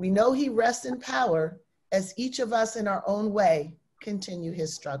 We know he rests in power as each of us in our own way continue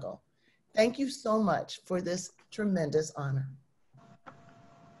his struggle. Thank you so much for this tremendous honor.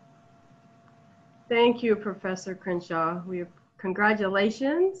 Thank you, Professor Crenshaw.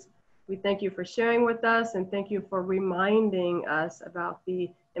 Congratulations. We thank you for sharing with us, and thank you for reminding us about the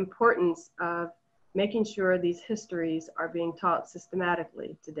importance of making sure these histories are being taught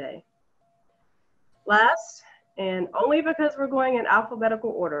systematically today. Last, and only because we're going in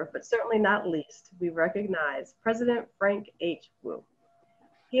alphabetical order, but certainly not least, we recognize President Frank H. Wu.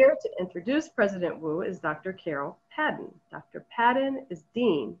 Here to introduce President Wu is Dr. Carol Padden. Dr. Padden is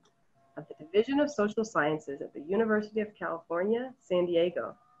Dean of the Division of Social Sciences at the University of California, San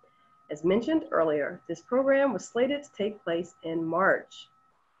Diego. As mentioned earlier, this program was slated to take place in March.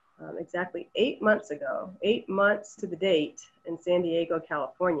 Exactly 8 months ago, 8 months to the date in San Diego,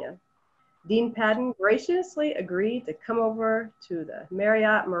 California. Dean Padden graciously agreed to come over to the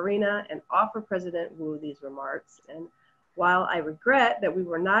Marriott Marina and offer President Wu these remarks. And while I regret that we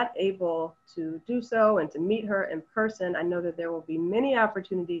were not able to do so and to meet her in person, I know that there will be many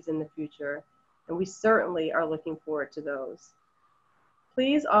opportunities in the future, and we certainly are looking forward to those.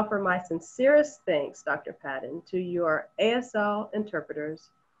 Please offer my sincerest thanks, Dr. Padden, to your ASL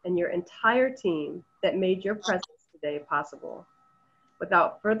interpreters and your entire team that made your presence today possible.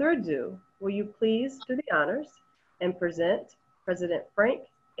 Without further ado, will you please do the honors and present President Frank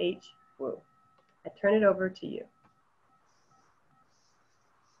H. Wu. I turn it over to you.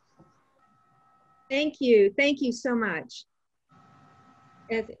 Thank you so much.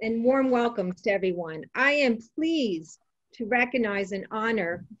 And warm welcomes to everyone. I am pleased to recognize and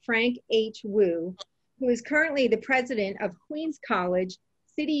honor Frank H. Wu, who is currently the president of Queens College,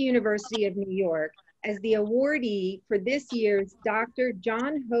 City University of New York, as the awardee for this year's Dr.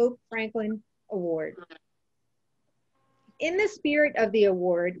 John Hope Franklin Award. In the spirit of the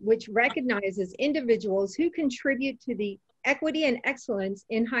award, which recognizes individuals who contribute to the equity and excellence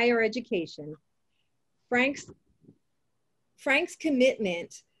in higher education, Frank's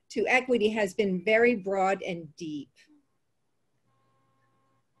commitment to equity has been very broad and deep.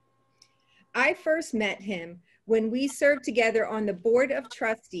 I first met him when we served together on the Board of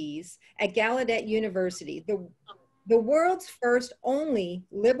Trustees at Gallaudet University, the world's first only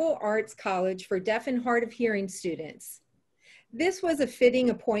liberal arts college for deaf and hard of hearing students. This was a fitting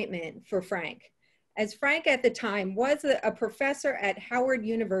appointment for Frank, as Frank at the time was a professor at Howard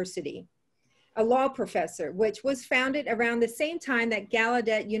University, a law professor, which was founded around the same time that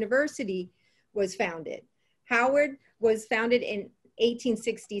Gallaudet University was founded. Howard was founded in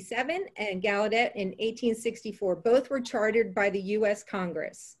 1867 and Gallaudet in 1864. Both were chartered by the US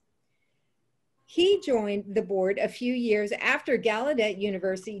Congress. He joined the board a few years after Gallaudet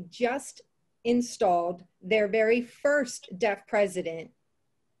University just installed their very first deaf president,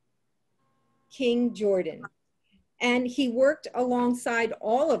 King Jordan. And he worked alongside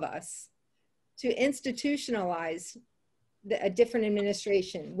all of us to institutionalize a different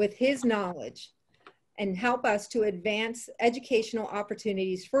administration with his knowledge and help us to advance educational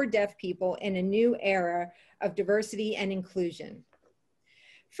opportunities for deaf people in a new era of diversity and inclusion.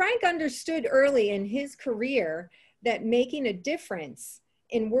 Frank understood early in his career that making a difference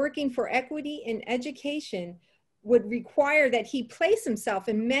in working for equity in education would require that he place himself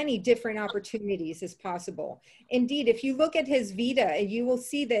in many different opportunities as possible. Indeed, if you look at his vita, you will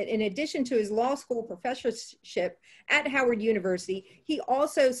see that in addition to his law school professorship at Howard University, he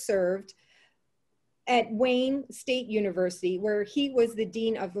also served at Wayne State University, where he was the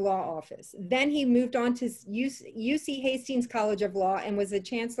dean of the law office. Then he moved on to UC Hastings College of Law and was a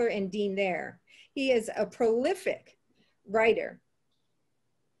chancellor and dean there. He is a prolific writer.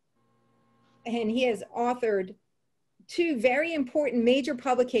 And he has authored two very important major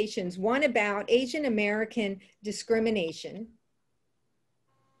publications, one about Asian American discrimination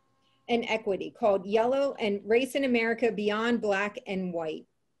and equity called Yellow and Race in America Beyond Black and White.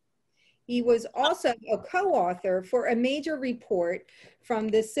 He was also a co-author for a major report from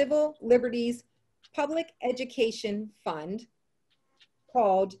the Civil Liberties Public Education Fund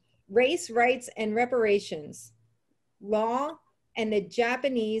called Race, Rights, and Reparations, Law and the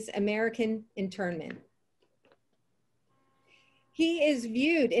Japanese American Internment. He is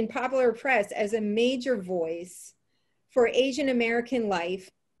viewed in popular press as a major voice for Asian American life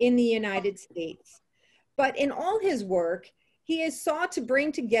in the United States. But in all his work, he has sought to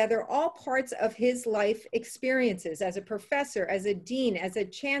bring together all parts of his life experiences as a professor, as a dean, as a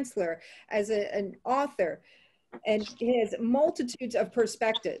chancellor, as an author, and he has multitudes of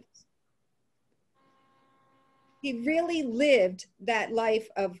perspectives. He really lived that life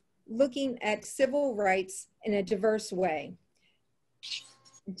of looking at civil rights in a diverse way.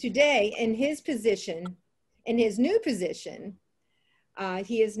 Today, in his position, in his new position,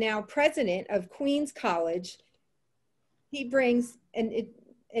 he is now president of Queens College. He brings an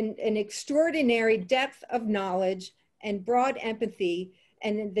extraordinary depth of knowledge and broad empathy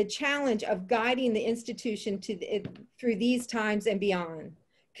and the challenge of guiding the institution through these times and beyond.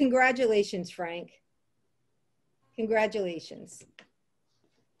 Congratulations, Frank. Congratulations.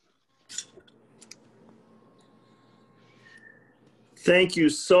 Thank you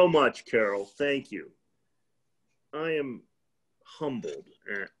so much, Carol. Thank you. I am humbled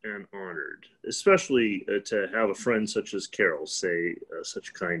and honored, especially to have a friend such as Carol say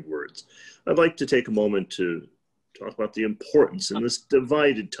such kind words. I'd like to take a moment to talk about the importance in this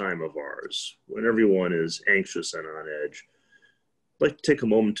divided time of ours, when everyone is anxious and on edge. I'd like to take a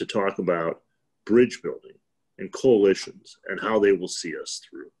moment to talk about bridge building and coalitions and how they will see us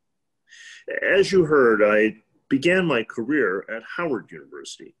through. As you heard, I began my career at Howard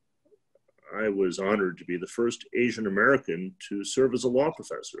University. I was honored to be the first Asian American to serve as a law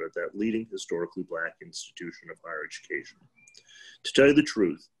professor at that leading historically Black institution of higher education. To tell you the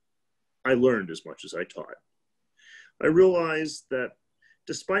truth, I learned as much as I taught. I realized that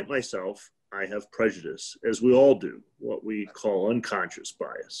despite myself, I have prejudice, as we all do, what we call unconscious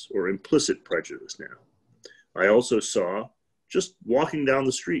bias or implicit prejudice now. I also saw, just walking down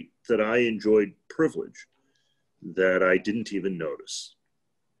the street, that I enjoyed privilege that I didn't even notice.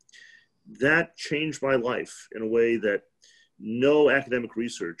 That changed my life in a way that no academic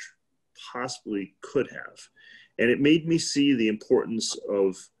research possibly could have. And it made me see the importance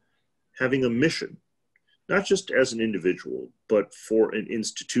of having a mission, not just as an individual, but for an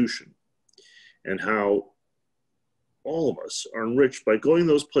institution, and how all of us are enriched by going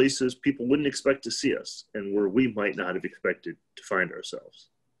those places people wouldn't expect to see us and where we might not have expected to find ourselves.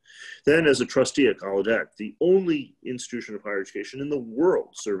 Then, as a trustee at Gallaudet, the only institution of higher education in the world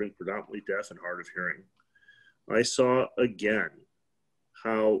serving predominantly deaf and hard of hearing, I saw again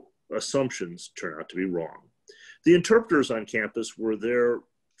how assumptions turn out to be wrong. The interpreters on campus were there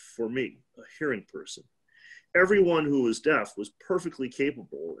for me, a hearing person. Everyone who was deaf was perfectly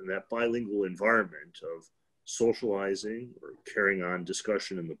capable in that bilingual environment of socializing or carrying on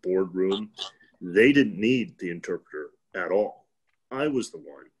discussion in the boardroom. They didn't need the interpreter at all. I was the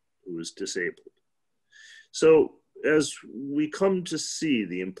one who was disabled. So as we come to see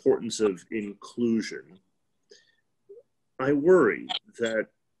the importance of inclusion, I worry that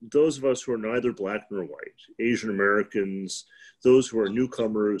those of us who are neither Black nor white, Asian Americans, those who are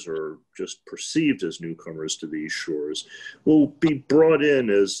newcomers or just perceived as newcomers to these shores, will be brought in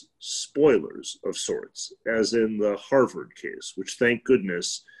as spoilers of sorts, as in the Harvard case, which thank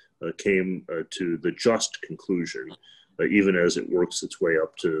goodness came to the just conclusion, even as it works its way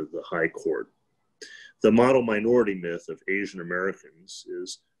up to the high court. The model minority myth of Asian Americans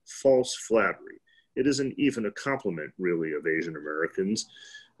is false flattery. It isn't even a compliment, really, of Asian Americans.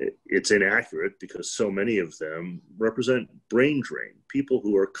 It's inaccurate because so many of them represent brain drain, people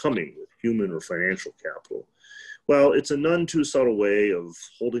who are coming with human or financial capital. Well, it's a none too subtle way of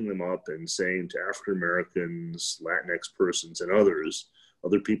holding them up and saying to African Americans, Latinx persons, and others,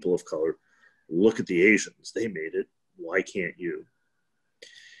 other people of color, look at the Asians, they made it. Why can't you?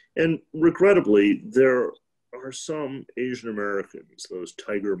 And regrettably, there are some Asian Americans, those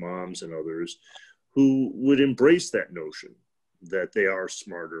tiger moms and others, who would embrace that notion that they are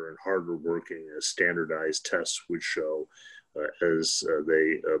smarter and harder working, as standardized tests would show, as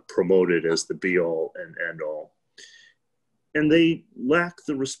they promote it as the be-all and end-all. And they lack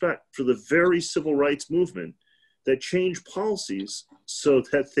the respect for the very civil rights movement that changed policies so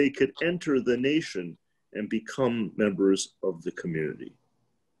that they could enter the nation and become members of the community.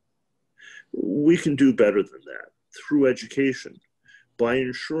 We can do better than that through education, by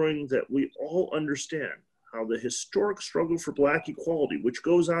ensuring that we all understand how the historic struggle for Black equality, which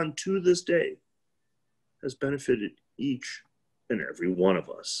goes on to this day, has benefited each and every one of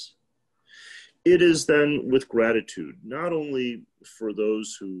us. It is then with gratitude, not only for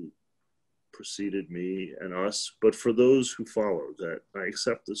those who preceded me and us, but for those who follow, that I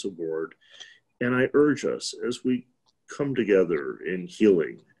accept this award. And I urge us, as we come together in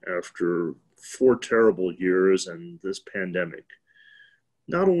healing after 4 terrible years and this pandemic,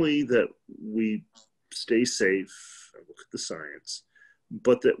 not only that we stay safe and look at the science,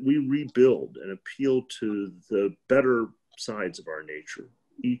 but that we rebuild and appeal to the better sides of our nature,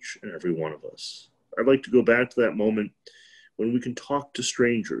 each and every one of us. I'd like to go back to that moment when we can talk to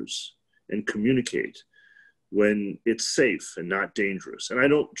strangers and communicate when it's safe and not dangerous. And I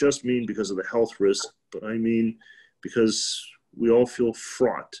don't just mean because of the health risk, but I mean because we all feel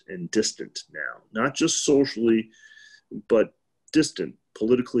fraught and distant now, not just socially, but distant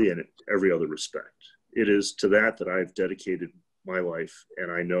politically and in every other respect. It is to that that I've dedicated my life, and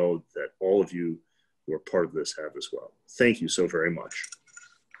I know that all of you who are part of this have as well. Thank you so very much.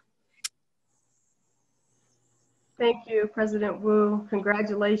 Thank you, President Wu.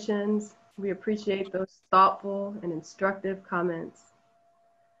 Congratulations. We appreciate those thoughtful and instructive comments.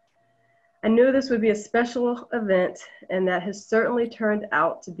 I knew this would be a special event, and that has certainly turned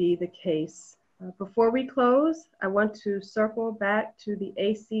out to be the case. Before we close, I want to circle back to the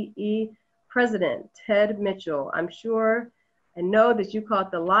ACE President, Ted Mitchell. I'm sure I know that you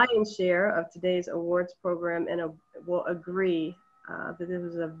caught the lion's share of today's awards program and will agree that it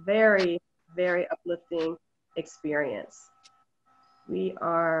was a very, very uplifting experience. We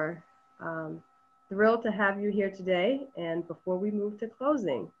are thrilled to have you here today. And before we move to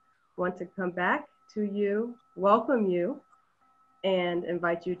closing, I want to come back to you, welcome you, and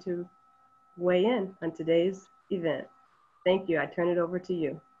invite you to weigh in on today's event. Thank you. I turn it over to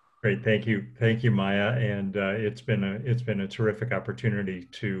you. Great, thank you, Maya. And it's been a terrific opportunity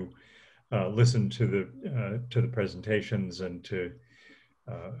to listen to the presentations and to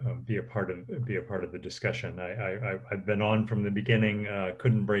be a part of the discussion. I've been on from the beginning.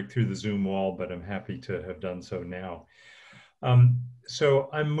 Couldn't break through the Zoom wall, but I'm happy to have done so now. So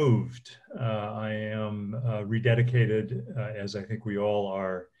I'm moved. I am rededicated, as I think we all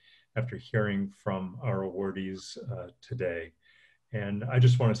are, after hearing from our awardees today. And I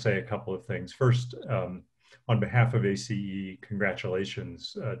just want to say a couple of things. First, on behalf of ACE,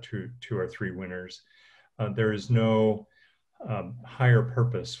 congratulations to our 3 winners. There is no higher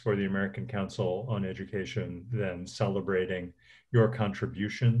purpose for the American Council on Education than celebrating your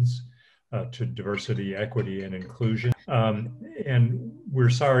contributions to diversity, equity, and inclusion. And we're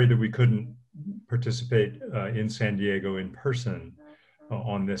sorry that we couldn't participate in San Diego in person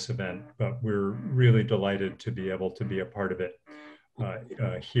on this event, but we're really delighted to be able to be a part of it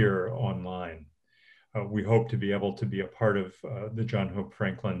here online. We hope to be able to be a part of the John Hope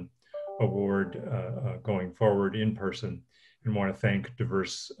Franklin Award going forward in person, and want to thank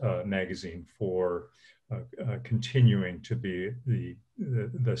Diverse Magazine for continuing to be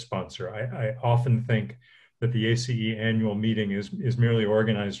the sponsor. I often think that the ACE annual meeting is merely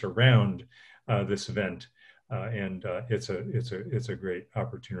organized around this event, and it's a great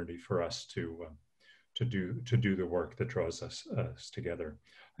opportunity for us to do the work that draws us together.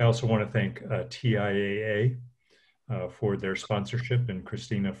 I also want to thank TIAA for their sponsorship, and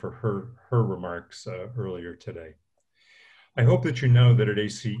Christina for her remarks earlier today. I hope that you know that at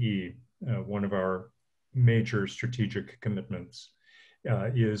ACE, one of our major strategic commitments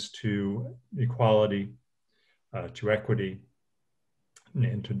is to equality, to equity,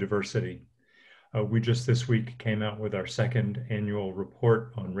 and to diversity. We just this week came out with our 2nd annual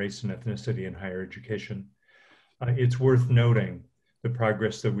report on race and ethnicity in higher education. It's worth noting the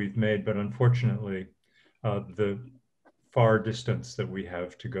progress that we've made, but unfortunately, the far distance that we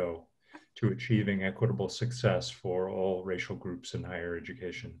have to go to achieving equitable success for all racial groups in higher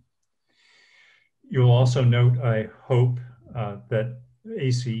education. You'll also note, I hope, that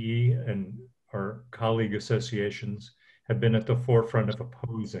ACE and our colleague associations have been at the forefront of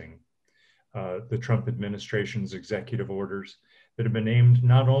opposing the Trump administration's executive orders that have been aimed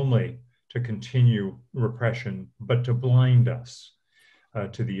not only to continue repression, but to blind us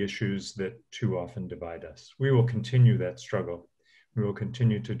to the issues that too often divide us. We will continue that struggle. We will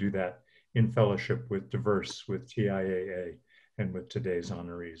continue to do that in fellowship with Diverse, with TIAA, and with today's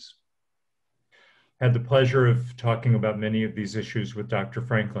honorees. I had the pleasure of talking about many of these issues with Dr.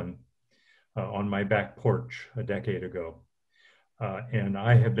 Franklin on my back porch a decade ago. And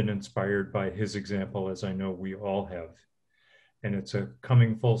I have been inspired by his example, as I know we all have. And it's a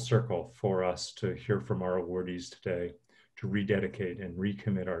coming full circle for us to hear from our awardees today, to rededicate and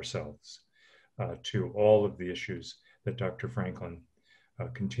recommit ourselves to all of the issues that Dr. Franklin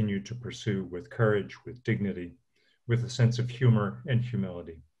continued to pursue with courage, with dignity, with a sense of humor and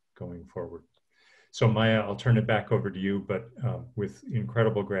humility going forward. So Maya, I'll turn it back over to you, but with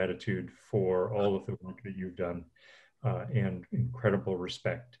incredible gratitude for all of the work that you've done and incredible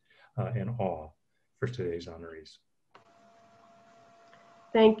respect and awe for today's honorees.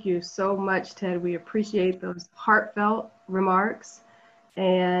 Thank you so much, Ted. We appreciate those heartfelt remarks.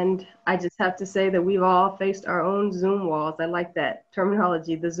 And I just have to say that we've all faced our own Zoom walls. I like that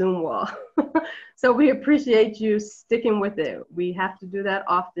terminology, the Zoom wall. So we appreciate you sticking with it. We have to do that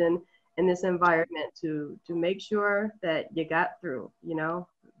often in this environment to make sure that you got through, you know,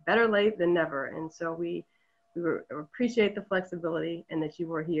 better late than never. And so we appreciate the flexibility and that you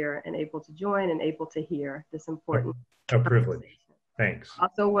were here and able to join and able to hear this important a privilege. Thanks. I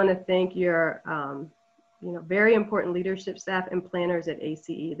also want to thank your very important leadership staff and planners at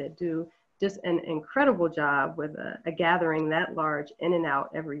ACE that do just an incredible job with a gathering that large in and out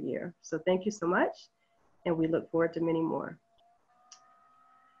every year. So thank you so much, and we look forward to many more.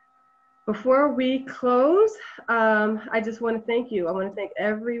 Before we close, I just want to thank you. I want to thank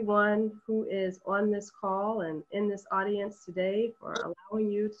everyone who is on this call and in this audience today for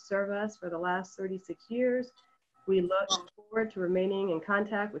allowing you to serve us for the last 36 years. We look forward to remaining in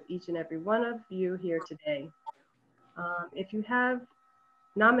contact with each and every one of you here today. If you have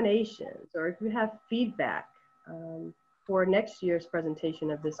nominations or if you have feedback for next year's presentation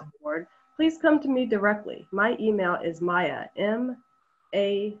of this award, please come to me directly. My email is Maya,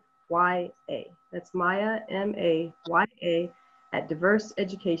 M-A-Y-A. That's Maya, M-A-Y-A, at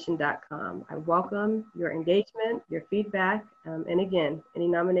diverseeducation.com. I welcome your engagement, your feedback, and again, any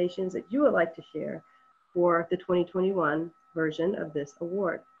nominations that you would like to share for the 2021 version of this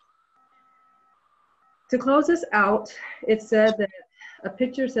award. To close us out, it said that a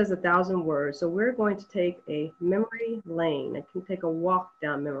picture says 1,000 words. So we're going to take a memory lane. I can take a walk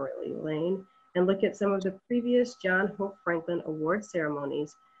down memory lane and look at some of the previous John Hope Franklin Award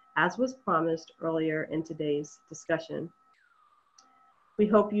ceremonies, as was promised earlier in today's discussion. We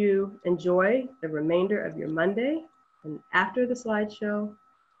hope you enjoy the remainder of your Monday. And after the slideshow,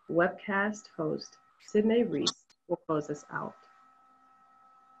 webcast host Sydney Reese will close us out.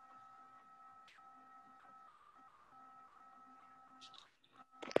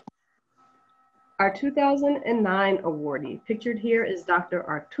 Our 2009 awardee pictured here is Dr.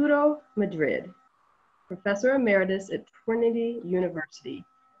 Arturo Madrid, Professor Emeritus at Trinity University.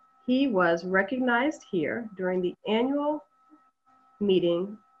 He was recognized here during the annual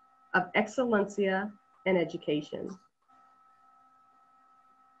meeting of Excellencia in Education.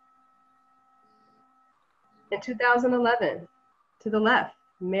 In 2011, to the left,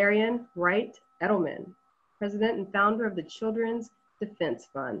 Marian Wright Edelman, President and founder of the Children's Defense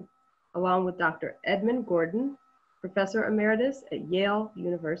Fund, along with Dr. Edmund Gordon, Professor Emeritus at Yale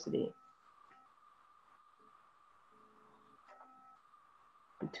University.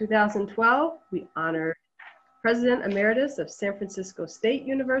 In 2012, we honored President Emeritus of San Francisco State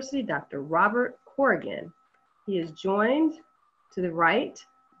University, Dr. Robert Corrigan. He is joined to the right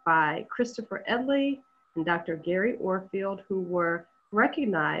by Christopher Edley and Dr. Gary Orfield, who were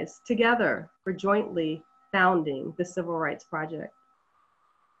recognized together for jointly founding the Civil Rights Project.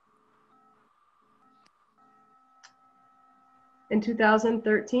 In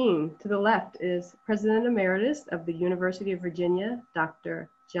 2013, to the left is President Emeritus of the University of Virginia, Dr.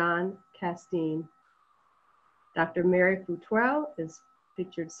 John Castine. Dr. Mary Futrell is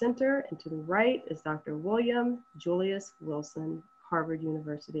pictured center, and to the right is Dr. William Julius Wilson, Harvard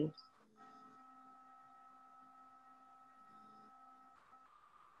University.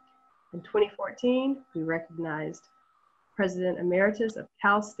 In 2014, we recognized President Emeritus of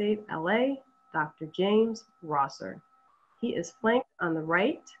Cal State LA, Dr. James Rosser. He is flanked on the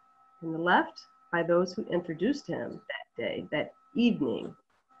right and the left by those who introduced him that day, that evening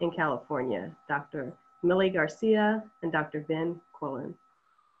in California, Dr. Millie Garcia and Dr. Ben Quillen.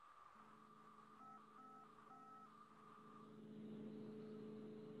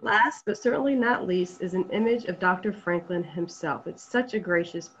 Last but certainly not least is an image of Dr. Franklin himself. It's such a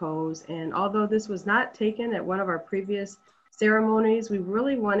gracious pose, and although this was not taken at one of our previous ceremonies, we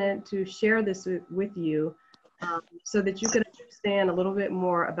really wanted to share this with you so that you could understand a little bit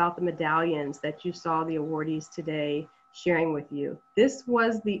more about the medallions that you saw the awardees today sharing with you. This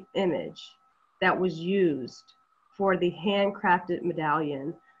was the image that was used for the handcrafted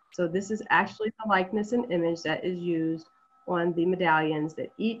medallion. So this is actually the likeness and image that is used on the medallions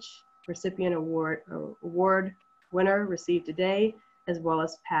that each recipient award winner received today, as well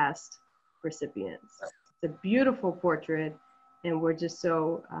as past recipients. It's a beautiful portrait, and we're just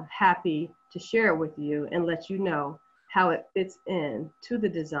so happy to share it with you and let you know how it fits in to the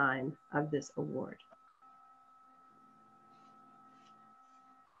design of this award.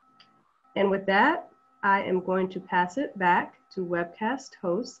 And with that, I am going to pass it back to webcast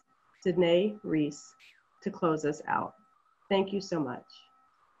host Sidney Reese to close us out. Thank you so much.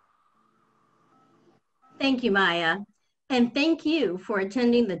 Thank you, Maya. And thank you for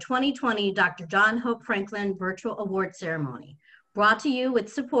attending the 2020 Dr. John Hope Franklin Virtual Award Ceremony, brought to you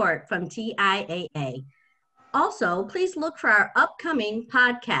with support from TIAA. Also, please look for our upcoming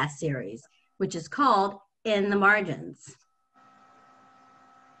podcast series, which is called In the Margins.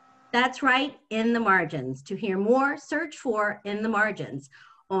 That's right, In the Margins. To hear more, search for In the Margins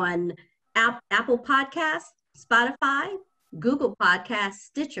on Apple Podcasts, Spotify, Google Podcasts,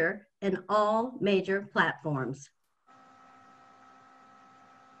 Stitcher, and all major platforms.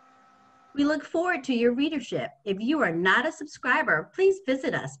 We look forward to your readership. If you are not a subscriber, please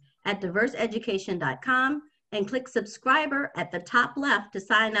visit us at diverseeducation.com and click subscriber at the top left to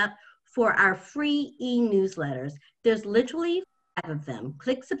sign up for our free e-newsletters. There's literally 5 of them.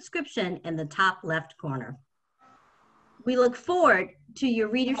 Click subscription in the top left corner. We look forward to your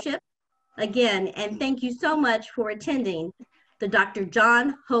readership again, and thank you so much for attending the Dr.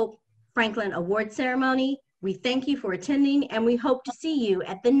 John Hope Franklin Award Ceremony. We thank you for attending, and we hope to see you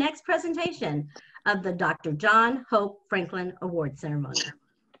at the next presentation of the Dr. John Hope Franklin Award Ceremony.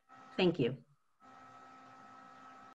 Thank you.